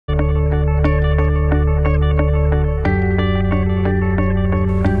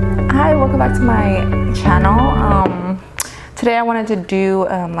back to my channel. Today I wanted to do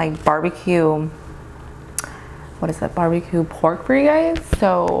like barbecue, what is that, barbecue pork for you guys.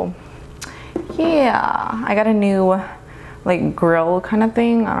 So yeah, I got a new like grill kind of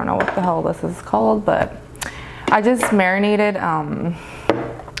thing. I don't know what the hell this is called, but I just marinated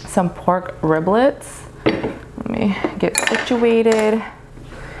some pork riblets. Let me get situated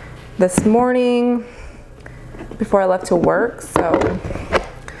this morning before I left to work, so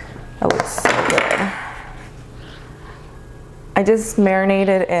that looks so good. I just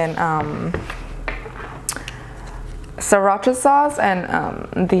marinated in sriracha sauce and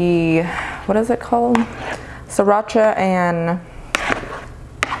the, what is it called? Sriracha and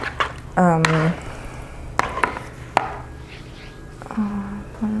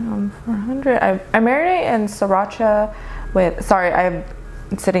 400. I marinate in sriracha with, sorry, I'm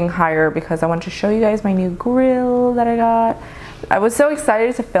sitting higher because I want to show you guys my new grill that I got. I was so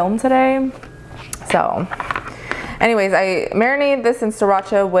excited to film today. So anyways, I marinated this in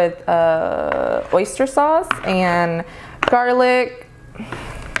sriracha with oyster sauce and garlic.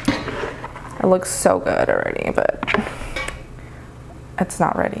 It looks so good already, but it's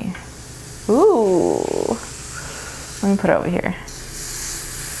not ready. Ooh, let me put it over here.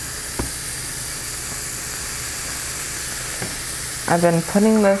 I've been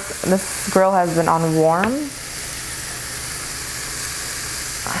putting this grill has been on warm.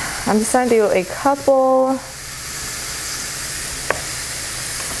 I'm just gonna do a couple.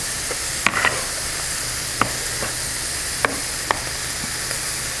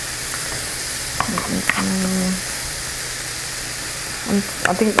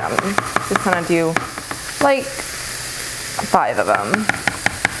 I think I'm just gonna do like 5 of them.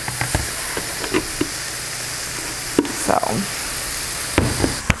 So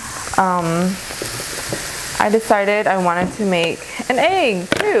I decided I wanted to make an egg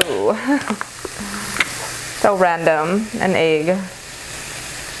too. So random, an egg.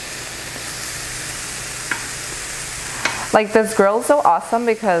 Like, this grill is so awesome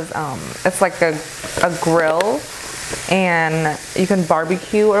because it's like a grill and you can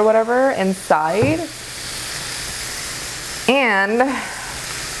barbecue or whatever inside. And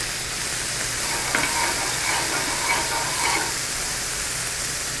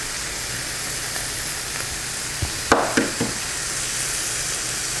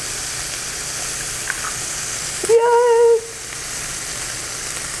yes,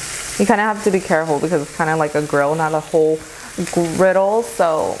 you kind of have to be careful because it's kind of like a grill, not a whole griddle.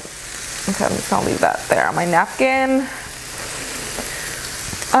 So okay, I'm just gonna leave that there on my napkin.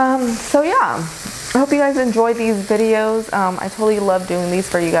 So yeah, I hope you guys enjoy these videos. I totally love doing these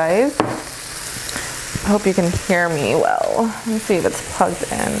for you guys. I hope you can hear me well. Let me see if it's plugged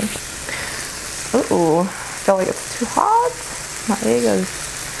in. Ooh, I feel like it's too hot. My egg is.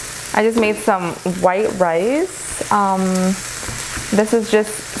 I just made some white rice. This is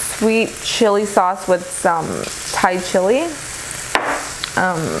just sweet chili sauce with some Thai chili.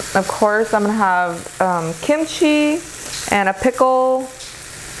 Of course, I'm gonna have kimchi and a pickle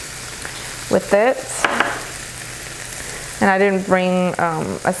with it. And I didn't bring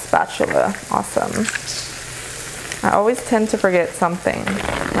a spatula. Awesome. I always tend to forget something,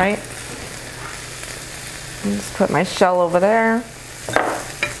 right? Just put my shell over there.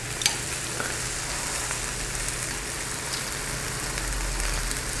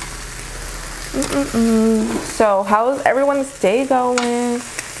 So how's everyone's day going?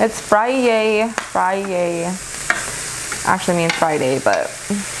 It's Friday. Actually means Friday, but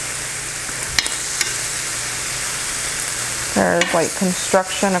there's like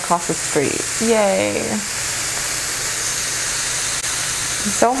construction across the street. Yay. I'm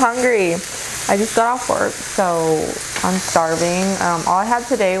so hungry. I just got off work, so I'm starving. All I had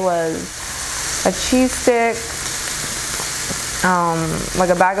today was a cheese stick, like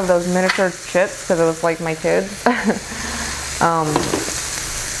a bag of those miniature chips because it was like my kids.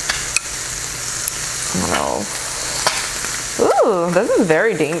 What else? Ooh, this is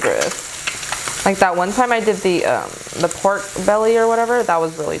very dangerous. Like that one time I did the pork belly or whatever, that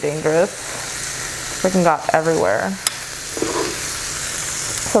was really dangerous. Freaking got everywhere.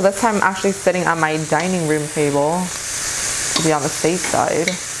 So this time I'm actually sitting at my dining room table to be on the safe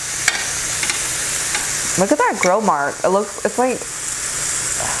side. Look at that grill mark. It's like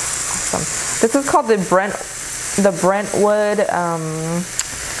awesome. This is called the Brentwood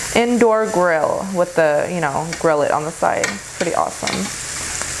indoor grill with the, you know, grill it on the side. It's pretty awesome. I'm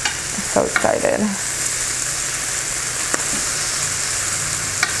so excited.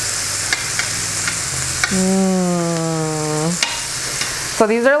 So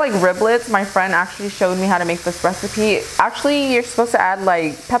these are like riblets. My friend actually showed me how to make this recipe. Actually, you're supposed to add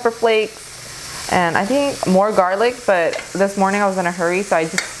like pepper flakes, and I think more garlic, but this morning I was in a hurry, so I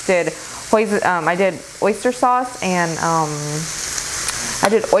just did I did oyster sauce and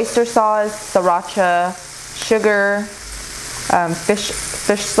sriracha, sugar,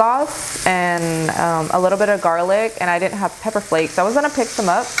 fish sauce, and a little bit of garlic, and I didn't have pepper flakes. I was gonna pick some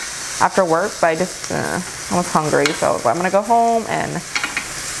up after work, but I was hungry, so I was like, I'm gonna go home and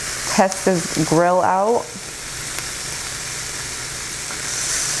test this grill out.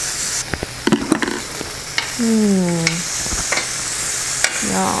 Yum.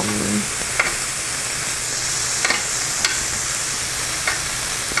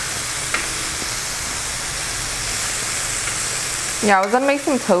 Yeah, I was gonna make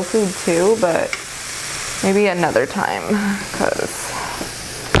some tofu too, but maybe another time, because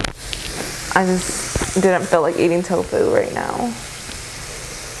I just didn't feel like eating tofu right now.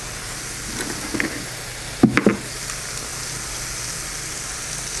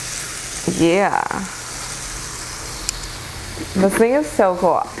 Yeah. This thing is so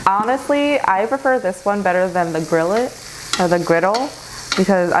cool. Honestly, I prefer this one better than the the griddle,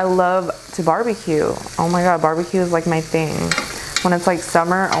 because I love to barbecue. Oh my god, barbecue is like my thing. When it's like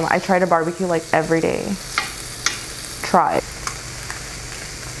summer, I try to barbecue like every day. Try.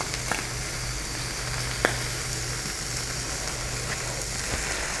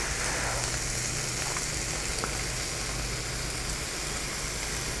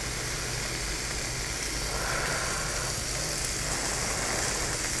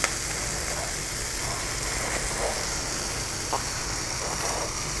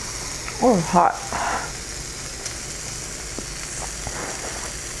 Oh, it's hot.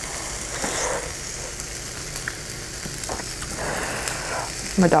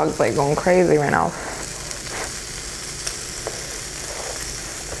 My dog's like going crazy right now.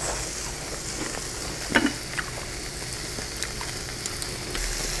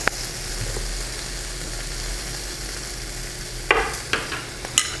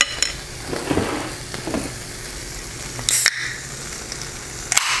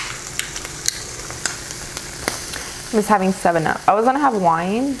 I'm just having 7-Up. I was gonna have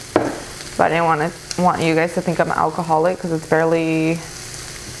wine, but I didn't want you guys to think I'm an alcoholic, because it's barely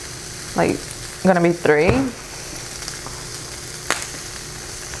like gonna be 3.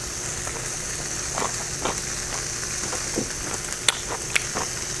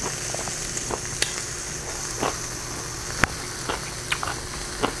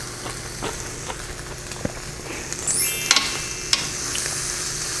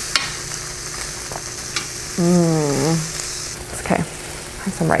 Okay,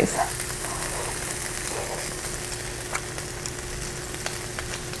 have some rice.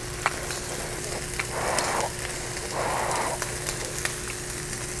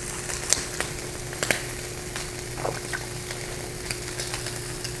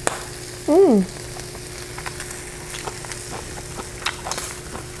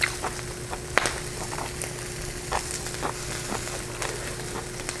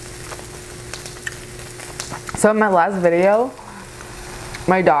 So in my last video,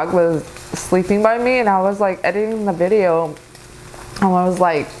 my dog was sleeping by me, and I was like editing the video, and I was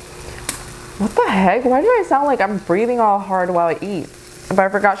like, what the heck? Why do I sound like I'm breathing all hard while I eat? But I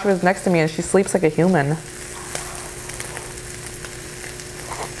forgot she was next to me, and she sleeps like a human.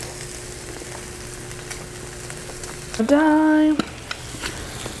 Die.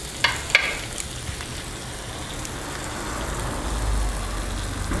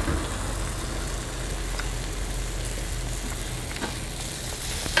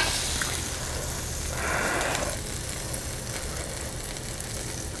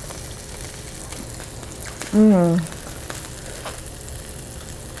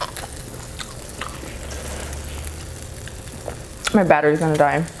 My battery's gonna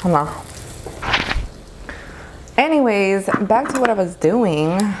die. Hold on. Anyways, back to what I was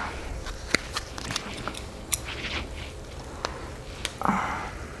doing.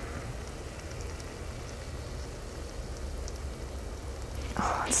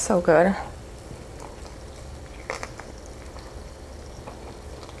 Oh, it's so good.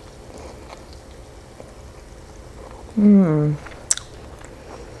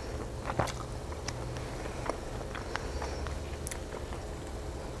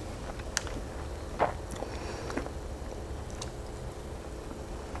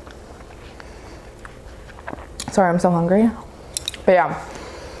 Sorry, I'm so hungry. But yeah,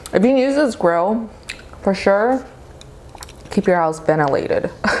 if you use this grill, for sure, keep your house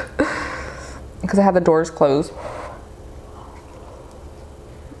ventilated. Because I have the doors closed.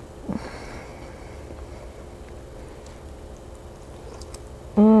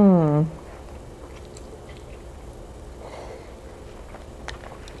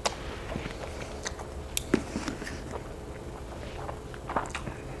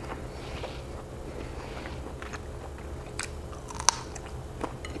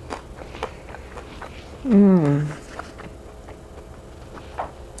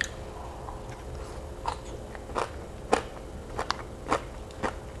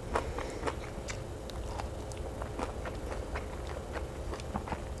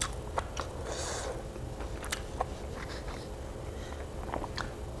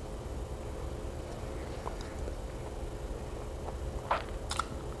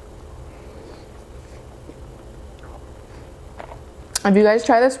 If you guys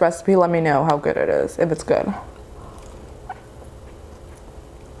try this recipe, let me know how good it is, if it's good.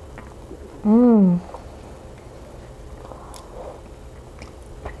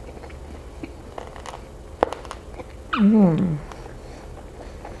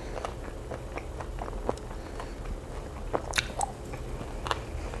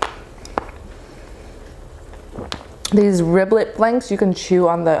 These riblet flanks, you can chew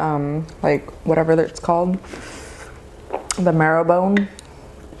on the like whatever it's called, the marrow bone.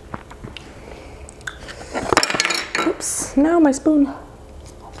 Oops, no, my spoon.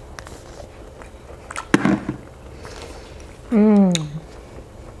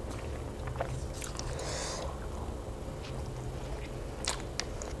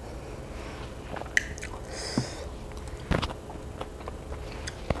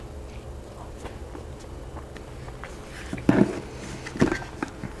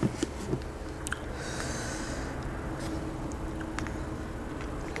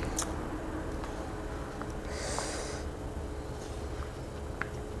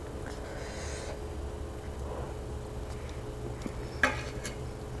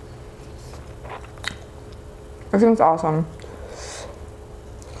 This thing's awesome.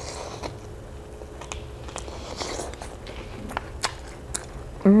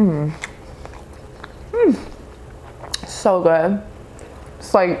 So good.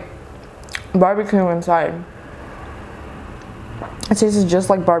 It's like barbecue inside. It tastes just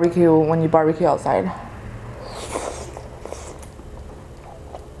like barbecue when you barbecue outside.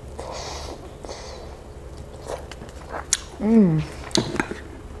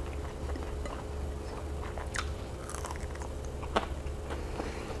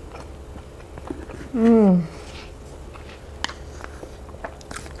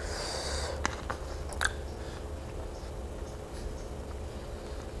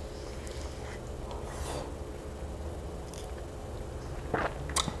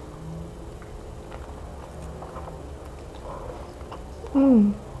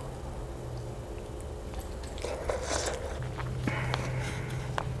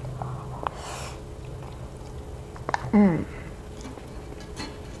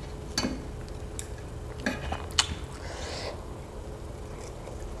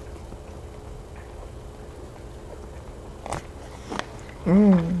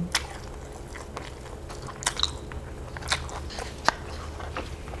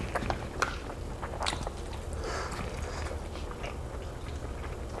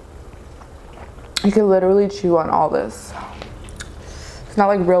 You can literally chew on all this. It's not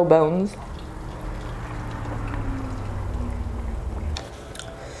like real bones.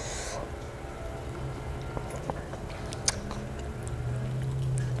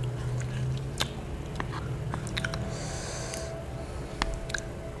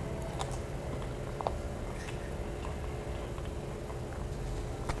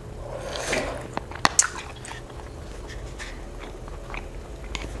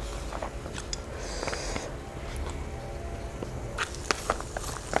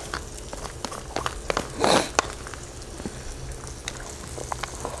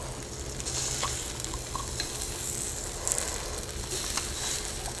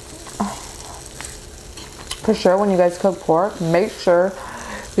 For sure, when you guys cook pork, make sure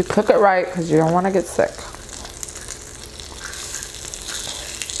you cook it right because you don't want to get sick.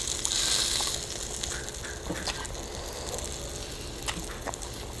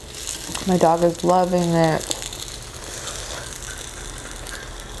 My dog is loving it.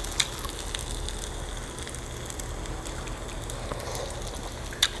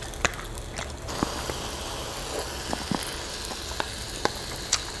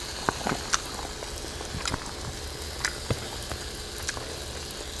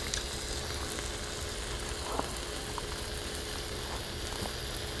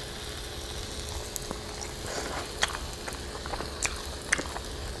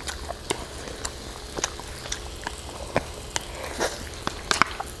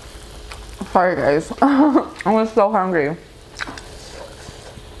 Sorry guys, I was so hungry.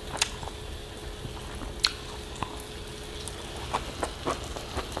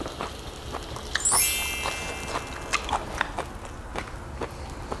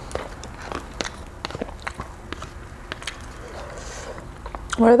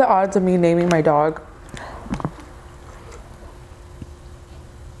 What are the odds of me naming my dog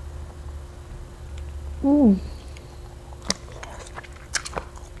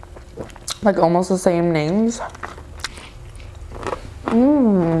Like almost the same names.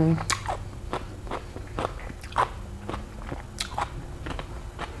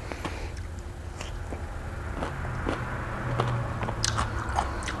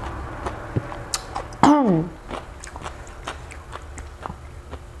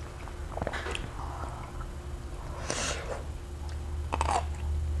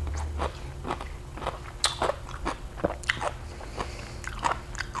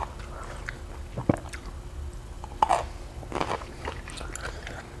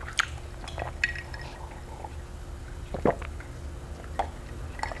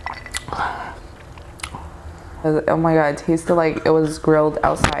 Oh my god, it tasted like it was grilled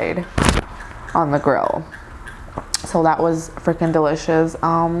outside on the grill. So that was freaking delicious. So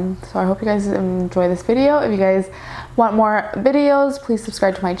I hope you guys enjoy this video. If you guys want more videos, please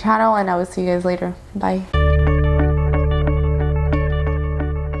subscribe to my channel, and I will see you guys later. Bye.